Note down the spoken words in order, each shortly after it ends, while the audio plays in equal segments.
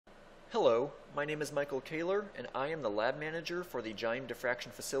Hello, my name is Michael Kaler, and I am the lab manager for the JIAM Diffraction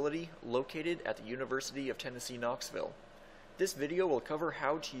Facility located at the University of Tennessee, Knoxville. This video will cover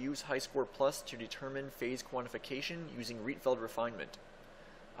how to use HighScore Plus to determine phase quantification using Rietveld refinement.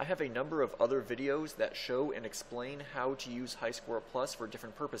 I have a number of other videos that show and explain how to use HighScore Plus for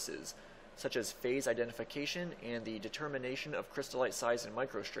different purposes, such as phase identification and the determination of crystallite size and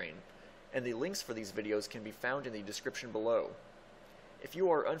microstrain, and the links for these videos can be found in the description below. If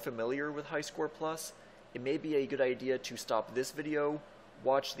you are unfamiliar with HighScore Plus, it may be a good idea to stop this video,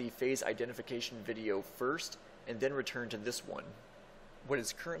 watch the phase identification video first, and then return to this one. What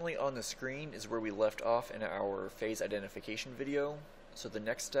is currently on the screen is where we left off in our phase identification video, so the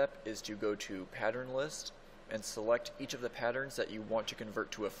next step is to go to Pattern List and select each of the patterns that you want to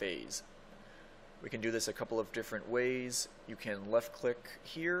convert to a phase. We can do this a couple of different ways. You can left click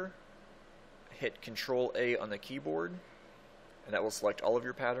here, hit Control A on the keyboard, and that will select all of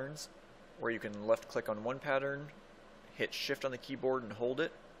your patterns, or you can left click on one pattern, hit Shift on the keyboard and hold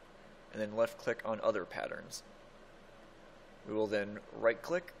it, and then left click on other patterns. We will then right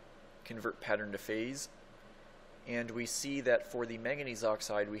click, convert pattern to phase, and we see that for the manganese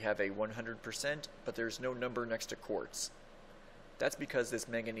oxide we have a 100%, but there's no number next to quartz. That's because this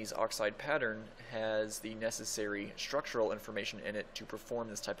manganese oxide pattern has the necessary structural information in it to perform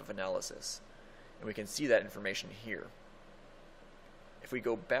this type of analysis, and we can see that information here. If we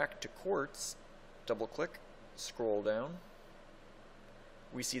go back to quartz, double click, scroll down,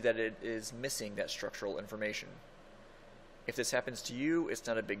 we see that it is missing that structural information. If this happens to you, it's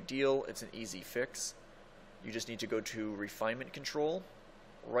not a big deal, it's an easy fix. You just need to go to Refinement Control,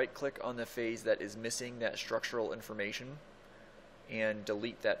 right click on the phase that is missing that structural information, and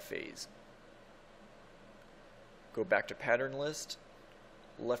delete that phase. Go back to Pattern List,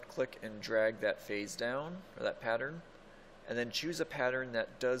 left click and drag that phase down, or that pattern, and then choose a pattern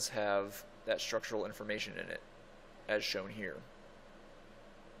that does have that structural information in it, as shown here.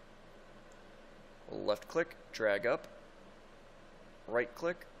 We'll left click, drag up, right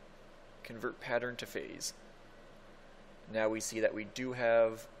click, convert pattern to phase. Now we see that we do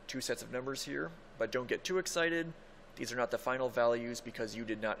have two sets of numbers here, but don't get too excited. These are not the final values because you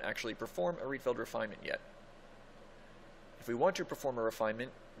did not actually perform a Rietveld refinement yet. If we want to perform a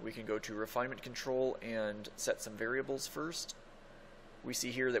refinement, we can go to Refinement Control and set some variables first. We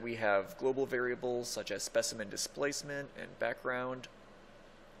see here that we have global variables such as specimen displacement and background.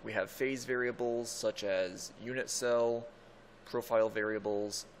 We have phase variables such as unit cell, profile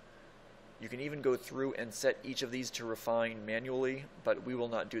variables. You can even go through and set each of these to refine manually, but we will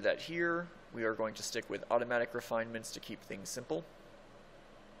not do that here. We are going to stick with automatic refinements to keep things simple.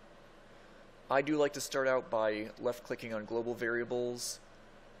 I do like to start out by left-clicking on global variables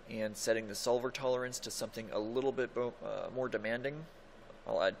and setting the solver tolerance to something a little bit more demanding.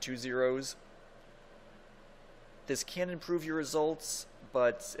 I'll add 2 zeros. This can improve your results,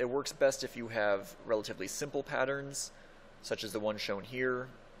 but it works best if you have relatively simple patterns, such as the one shown here.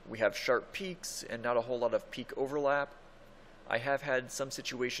 We have sharp peaks and not a whole lot of peak overlap. I have had some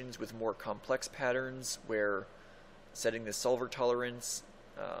situations with more complex patterns where setting the solver tolerance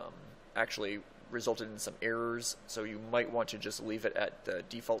actually resulted in some errors, so you might want to just leave it at the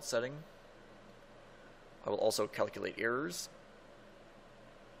default setting. I will also calculate errors.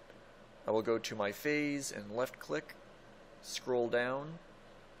 I will go to my phase and left click, scroll down,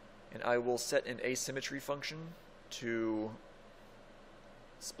 and I will set an asymmetry function to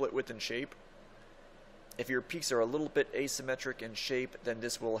split width and shape. If your peaks are a little bit asymmetric in shape, then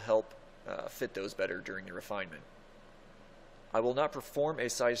this will help fit those better during the refinement. I will not perform a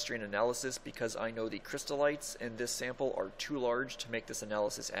size strain analysis because I know the crystallites in this sample are too large to make this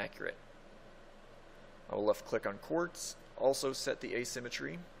analysis accurate. I will left click on quartz, also set the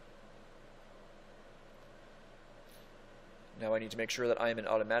asymmetry. Now I need to make sure that I am in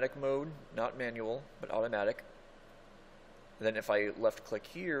automatic mode, not manual, but automatic. And then if I left click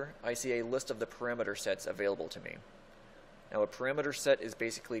here, I see a list of the parameter sets available to me. Now a parameter set is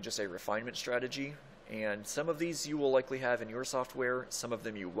basically just a refinement strategy, and some of these you will likely have in your software, some of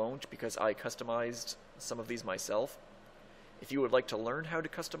them you won't because I customized some of these myself. If you would like to learn how to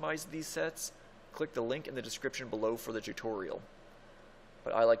customize these sets, click the link in the description below for the tutorial.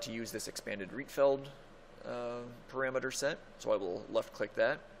 But I like to use this expanded Rietveld parameter set, so I will left click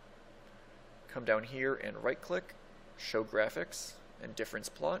that, come down here and right click, show graphics and difference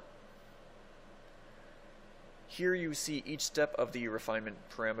plot. Here you see each step of the refinement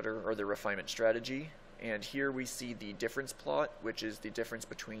parameter or the refinement strategy, and here we see the difference plot, which is the difference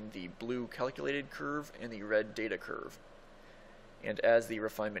between the blue calculated curve and the red data curve. And as the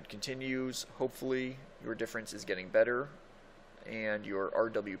refinement continues, hopefully your difference is getting better and your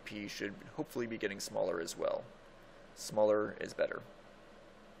RWP should hopefully be getting smaller as well. Smaller is better.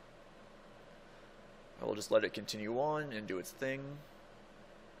 I will just let it continue on and do its thing.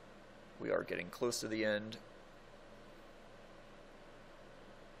 We are getting close to the end.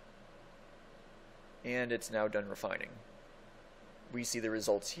 And it's now done refining. We see the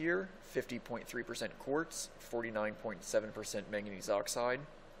results here: 50.3% quartz, 49.7% manganese oxide.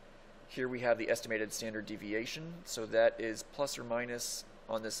 Here we have the estimated standard deviation, so that is plus or minus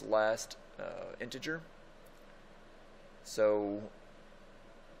on this last integer. So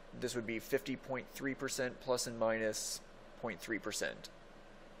this would be 50.3% plus and minus 0.3%.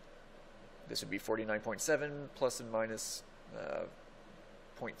 This would be 49.7 plus and minus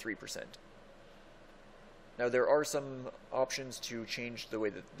 0.3%. Now there are some options to change the way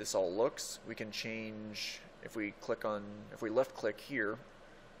that this all looks. We can change, if we left click here,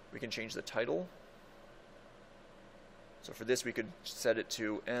 we can change the title. So for this we could set it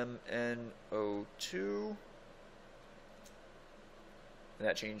to MNO2, and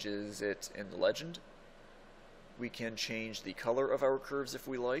that changes it in the legend. We can change the color of our curves if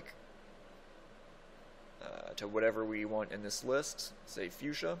we like, to whatever we want in this list, say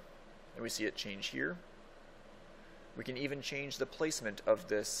fuchsia, and we see it change here. We can even change the placement of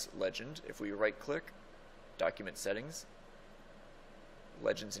this legend if we right click, Document Settings,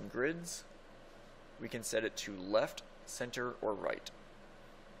 Legends and Grids. We can set it to left, center, or right.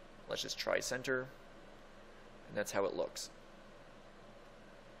 Let's just try center, and that's how it looks.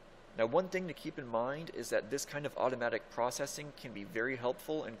 Now one thing to keep in mind is that this kind of automatic processing can be very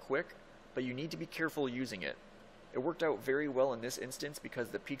helpful and quick, but you need to be careful using it. It worked out very well in this instance because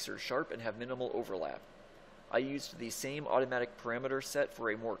the peaks are sharp and have minimal overlap. I used the same automatic parameter set for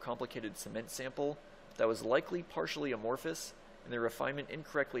a more complicated cement sample that was likely partially amorphous, and the refinement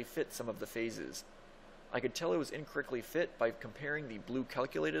incorrectly fit some of the phases. I could tell it was incorrectly fit by comparing the blue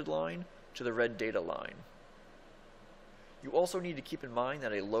calculated line to the red data line. You also need to keep in mind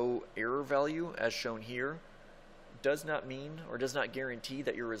that a low error value, as shown here, does not mean or does not guarantee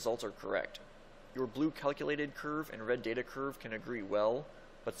that your results are correct. Your blue calculated curve and red data curve can agree well,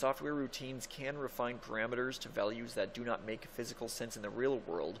 but software routines can refine parameters to values that do not make physical sense in the real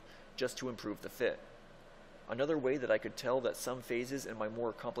world just to improve the fit. Another way that I could tell that some phases in my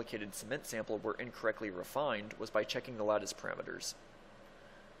more complicated cement sample were incorrectly refined was by checking the lattice parameters.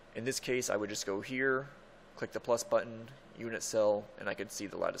 In this case, I would just go here, click the plus button, unit cell, and I could see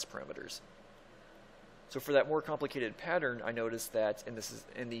the lattice parameters. So for that more complicated pattern, I noticed that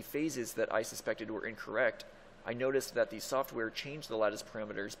in the phases that I suspected were incorrect, I noticed that the software changed the lattice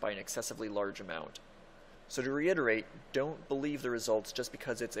parameters by an excessively large amount. So to reiterate, don't believe the results just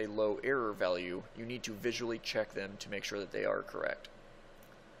because it's a low error value. You need to visually check them to make sure that they are correct.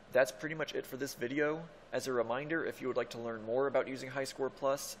 That's pretty much it for this video. As a reminder, if you would like to learn more about using HighScore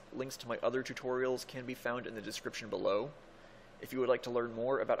Plus, links to my other tutorials can be found in the description below. If you would like to learn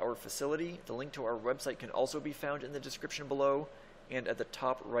more about our facility, the link to our website can also be found in the description below and at the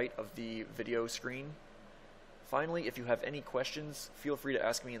top right of the video screen. Finally, if you have any questions, feel free to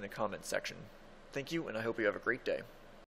ask me in the comments section. Thank you, and I hope you have a great day.